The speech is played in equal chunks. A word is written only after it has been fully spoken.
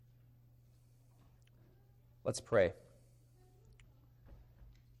Let's pray.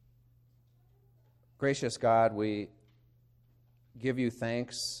 Gracious God, we give you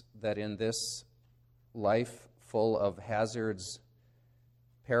thanks that in this life full of hazards,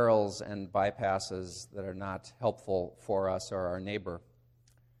 perils, and bypasses that are not helpful for us or our neighbor,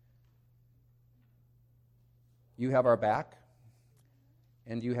 you have our back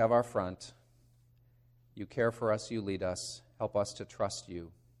and you have our front. You care for us, you lead us. Help us to trust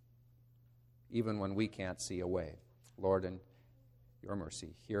you, even when we can't see a way. Lord, in your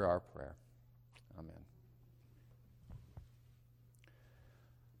mercy, hear our prayer. Amen.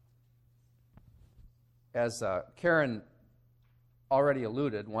 As Karen already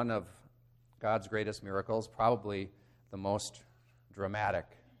alluded, one of God's greatest miracles, probably the most dramatic,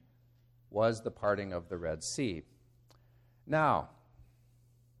 was the parting of the Red Sea. Now,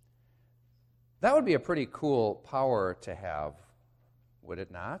 that would be a pretty cool power to have, would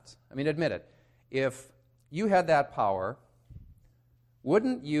it not? I mean, admit it. If you had that power,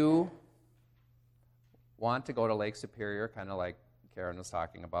 wouldn't you want to go to Lake Superior, kind of like Karen was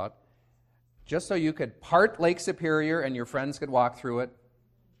talking about, just so you could part Lake Superior and your friends could walk through it?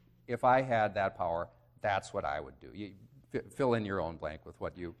 If I had that power, that's what I would do. You fill in your own blank with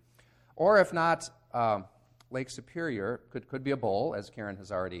what you... Or if not, Lake Superior could be a bowl, as Karen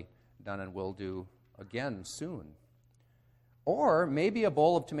has already done and will do again soon. Or maybe a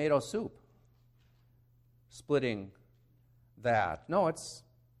bowl of tomato soup, splitting that. No, it's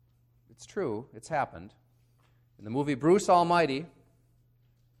true. It's happened. In the movie Bruce Almighty,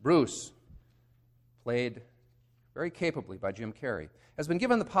 Bruce, played very capably by Jim Carrey, has been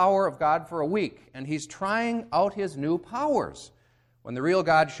given the power of God for a week, and he's trying out his new powers. When the real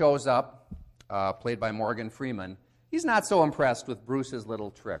God shows up, played by Morgan Freeman, he's not so impressed with Bruce's little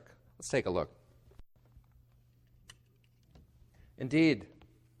trick. Let's take a look. Indeed.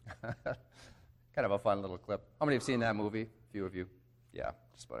 Kind of a fun little clip. How many have seen that movie? A few of you? Yeah,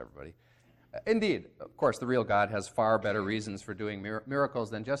 just about everybody. Indeed, of course, the real God has far better reasons for doing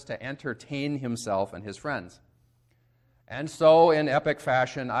miracles than just to entertain himself and his friends. And so, in epic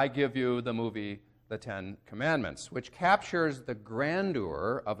fashion, I give you the movie The Ten Commandments, which captures the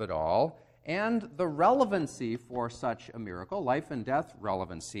grandeur of it all and the relevancy for such a miracle, life and death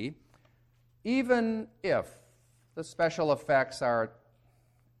relevancy, even if the special effects are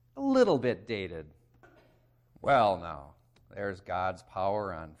a little bit dated. Well, now, there's God's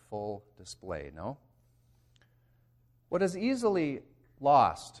power on full display, no? What is easily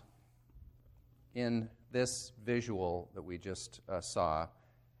lost in this visual that we just saw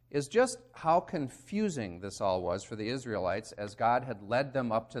is just how confusing this all was for the Israelites as God had led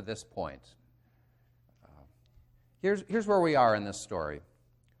them up to this point. Here's where we are in this story.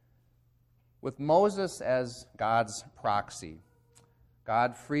 With Moses as God's proxy,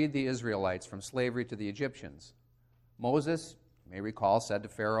 God freed the Israelites from slavery to the Egyptians. Moses, you may recall, said to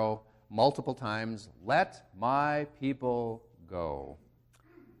Pharaoh multiple times, "Let my people go."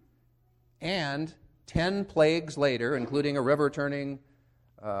 And 10 plagues later, including a river turning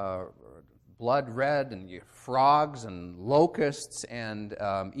blood red, and frogs and locusts, and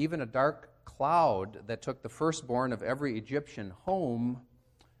even a dark cloud that took the firstborn of every Egyptian home,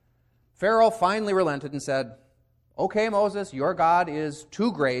 Pharaoh finally relented and said, "Okay, Moses, your God is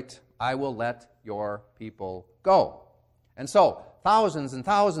too great. I will let your people go." And so, thousands and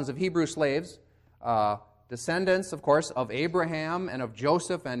thousands of Hebrew slaves, descendants, of course, of Abraham and of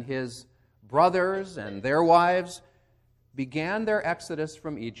Joseph and his brothers and their wives, began their exodus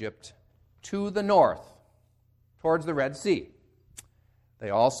from Egypt to the north, towards the Red Sea. They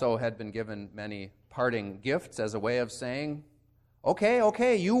also had been given many parting gifts as a way of saying,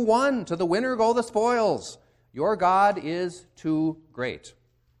 okay, you won. To the winner go the spoils. Your God is too great.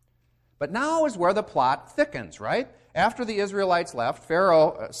 But now is where the plot thickens, right? After the Israelites left,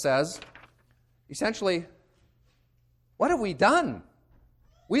 Pharaoh says, essentially, what have we done?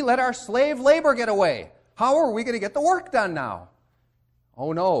 We let our slave labor get away. How are we going to get the work done now?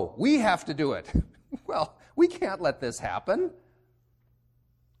 Oh no, we have to do it. Well, we can't let this happen.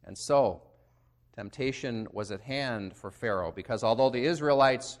 And so, temptation was at hand for Pharaoh, because although the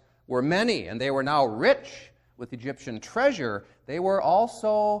Israelites were many and they were now rich with Egyptian treasure, they were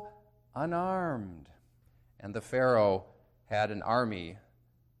also unarmed. And the Pharaoh had an army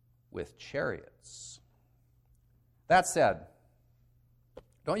with chariots. That said,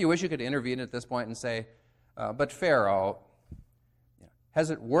 don't you wish you could intervene at this point and say, but Pharaoh, has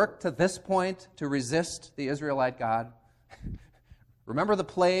it worked to this point to resist the Israelite God? Remember the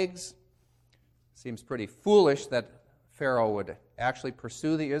plagues? Seems pretty foolish that Pharaoh would actually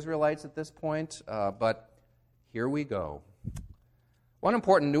pursue the Israelites at this point, but here we go. One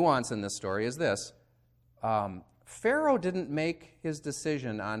important nuance in this story is this. Pharaoh didn't make his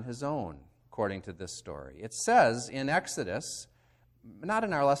decision on his own, according to this story. It says in Exodus, not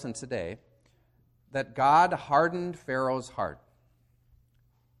in our lesson today, that God hardened Pharaoh's heart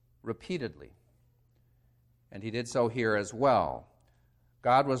repeatedly. And he did so here as well.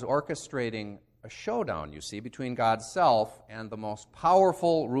 God was orchestrating a showdown, you see, between God's self and the most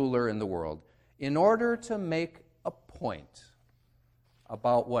powerful ruler in the world in order to make a point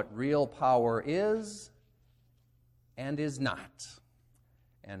about what real power is and is not.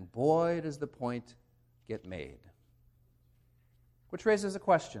 And boy, does the point get made. Which raises a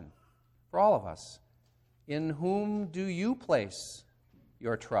question for all of us. In whom do you place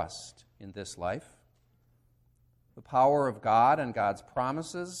your trust in this life? The power of God and God's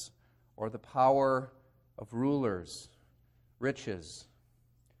promises, or the power of rulers, riches,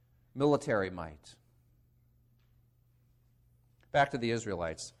 military might? Back to the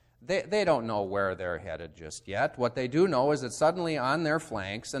Israelites. They don't know where they're headed just yet. What they do know is that suddenly on their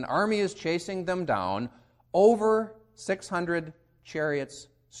flanks, an army is chasing them down, over 600 chariots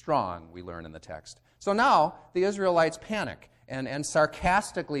strong, we learn in the text. So now the Israelites panic and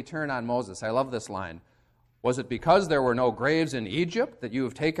sarcastically turn on Moses. I love this line. Was it because there were no graves in Egypt that you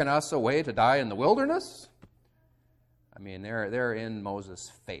have taken us away to die in the wilderness? I mean, they're in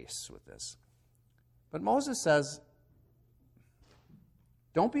Moses' face with this. But Moses says,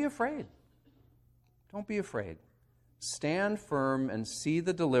 don't be afraid. Don't be afraid. Stand firm and see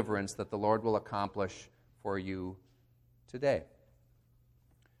the deliverance that the Lord will accomplish for you today.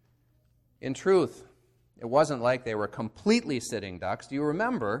 In truth, it wasn't like they were completely sitting ducks. Do you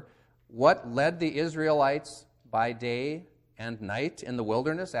remember what led the Israelites by day and night in the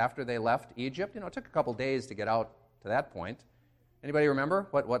wilderness after they left Egypt? It took a couple days to get out to that point. Anybody remember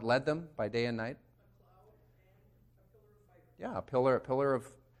what led them by day and night? Yeah, a pillar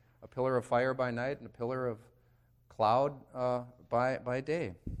of fire by night and a pillar of cloud by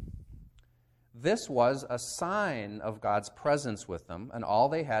day. This was a sign of God's presence with them, and all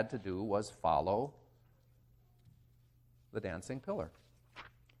they had to do was follow the dancing pillar.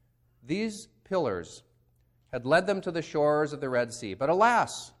 These pillars had led them to the shores of the Red Sea, but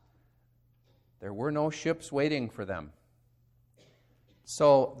alas, there were no ships waiting for them.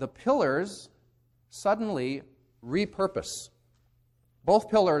 So the pillars suddenly repurpose. Both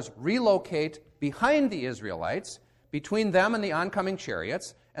pillars relocate behind the Israelites, between them and the oncoming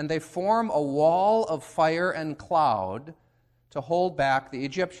chariots, and they form a wall of fire and cloud to hold back the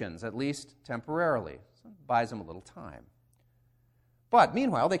Egyptians, at least temporarily. So it buys them a little time. But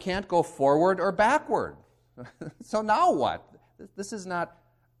meanwhile, they can't go forward or backward. So now what? This is not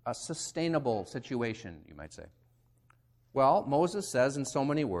a sustainable situation, you might say. Well, Moses says in so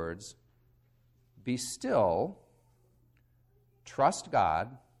many words, be still, trust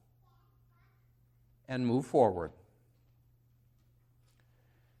God, and move forward.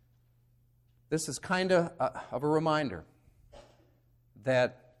 This is kind of a reminder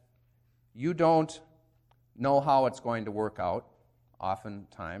that you don't know how it's going to work out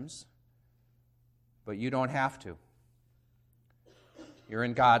oftentimes, but you don't have to. You're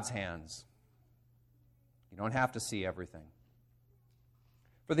in God's hands. You don't have to see everything.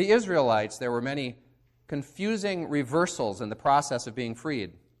 For the Israelites, there were many confusing reversals in the process of being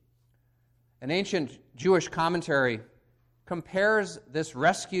freed. An ancient Jewish commentary compares this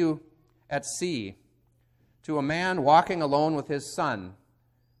rescue at sea to a man walking alone with his son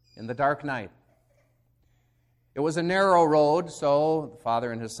in the dark night. It was a narrow road, so the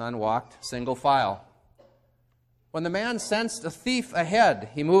father and his son walked single file. When the man sensed a thief ahead,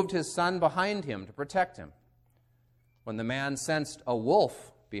 he moved his son behind him to protect him. When the man sensed a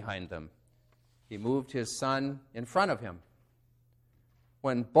wolf behind them, he moved his son in front of him.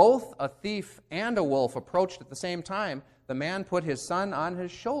 When both a thief and a wolf approached at the same time, the man put his son on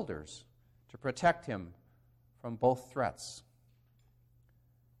his shoulders to protect him from both threats.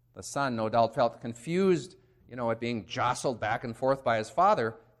 The son, no doubt, felt confused, at being jostled back and forth by his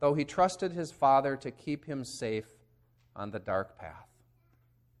father, though he trusted his father to keep him safe on the dark path.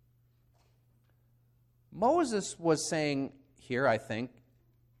 Moses was saying here, I think,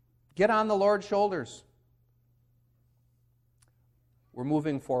 get on the Lord's shoulders. We're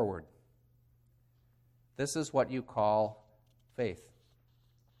moving forward. This is what you call faith.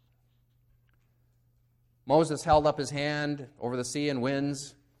 Moses held up his hand over the sea and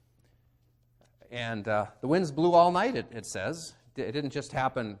winds, and the winds blew all night, it says. It didn't just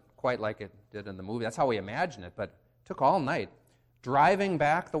happen quite like it did in the movie. That's how we imagine it, but it took all night, driving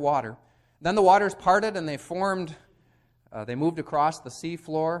back the water. Then the waters parted, and they moved across the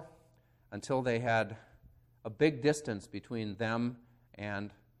seafloor until they had a big distance between them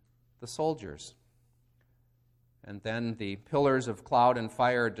and the soldiers. And then the pillars of cloud and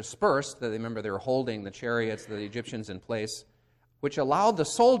fire dispersed. Remember, they were holding the chariots, the Egyptians in place, which allowed the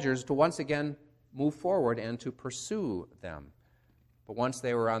soldiers to once again move forward and to pursue them. But once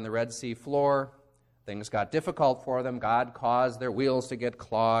they were on the Red Sea floor, things got difficult for them. God caused their wheels to get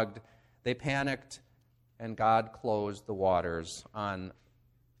clogged. They panicked, and God closed the waters on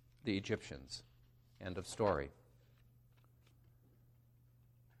the Egyptians. End of story.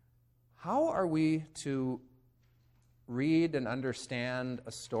 How are we to read and understand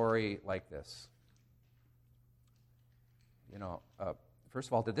a story like this? First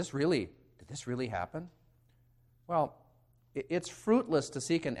of all, did this really happen? Well, it's fruitless to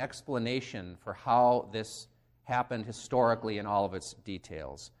seek an explanation for how this happened historically in all of its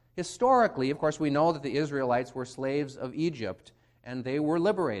details. Historically, of course, we know that the Israelites were slaves of Egypt and they were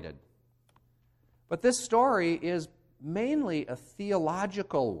liberated. But this story is mainly a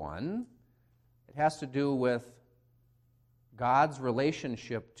theological one. It has to do with God's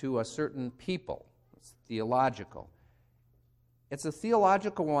relationship to a certain people. It's theological. It's a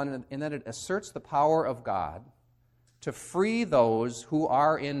theological one in that it asserts the power of God to free those who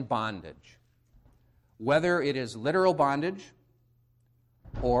are in bondage, whether it is literal bondage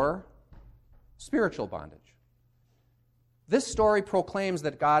or spiritual bondage. This story proclaims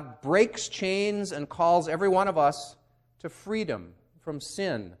that God breaks chains and calls every one of us to freedom from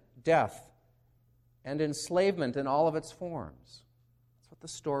sin, death, and enslavement in all of its forms. That's what the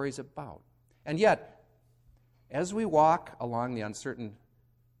story's about. And yet, as we walk along the uncertain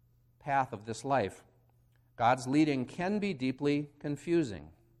path of this life, God's leading can be deeply confusing,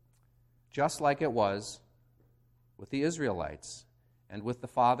 just like it was with the Israelites and with the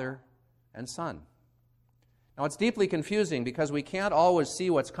Father and Son. Now, it's deeply confusing because we can't always see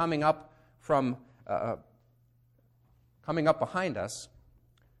what's coming up behind us,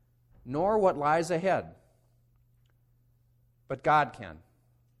 nor what lies ahead. But God can.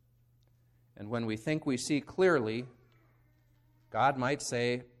 And when we think we see clearly, God might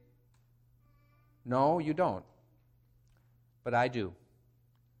say, "No, you don't. But I do.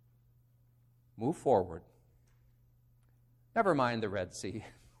 Move forward. Never mind the Red Sea."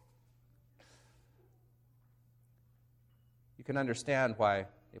 You can understand why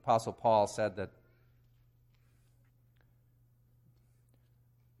the Apostle Paul said that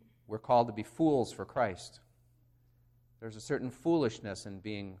we're called to be fools for Christ. There's a certain foolishness in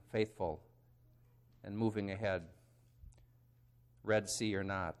being faithful and moving ahead, Red Sea or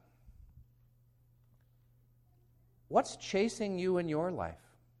not. What's chasing you in your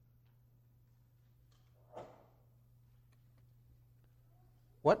life?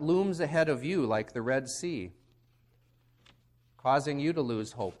 What looms ahead of you like the Red Sea, causing you to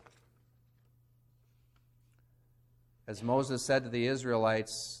lose hope? As Moses said to the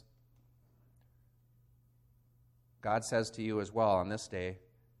Israelites, God says to you as well on this day,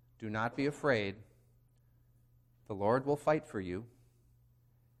 "Do not be afraid. The Lord will fight for you.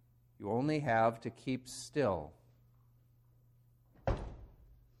 You only have to keep still."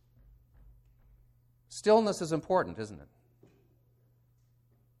 Stillness is important, isn't it?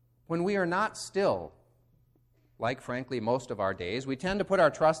 When we are not still, like, frankly, most of our days, we tend to put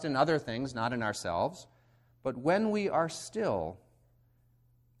our trust in other things, not in ourselves. But when we are still,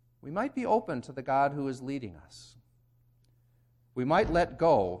 we might be open to the God who is leading us. We might let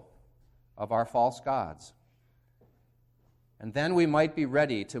go of our false gods. And then we might be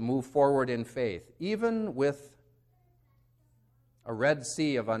ready to move forward in faith, even with a Red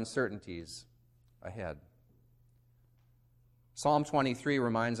Sea of uncertainties ahead. Psalm 23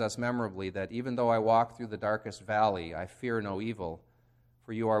 reminds us memorably that even though I walk through the darkest valley, I fear no evil,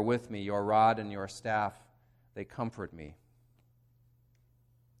 for you are with me, your rod and your staff, they comfort me.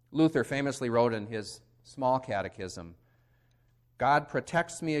 Luther famously wrote in his small catechism, "God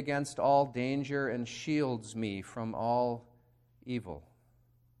protects me against all danger and shields me from all evil."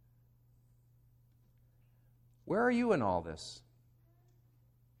 Where are you in all this?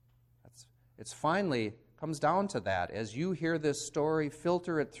 It's finally comes down to that. As you hear this story,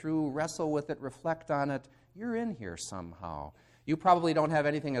 filter it through, wrestle with it, reflect on it, you're in here somehow. You probably don't have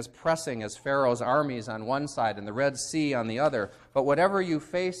anything as pressing as Pharaoh's armies on one side and the Red Sea on the other, but whatever you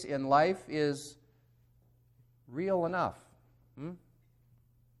face in life is real enough.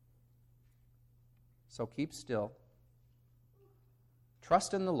 So keep still.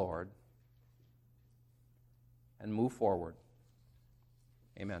 Trust in the Lord and move forward.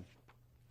 Amen.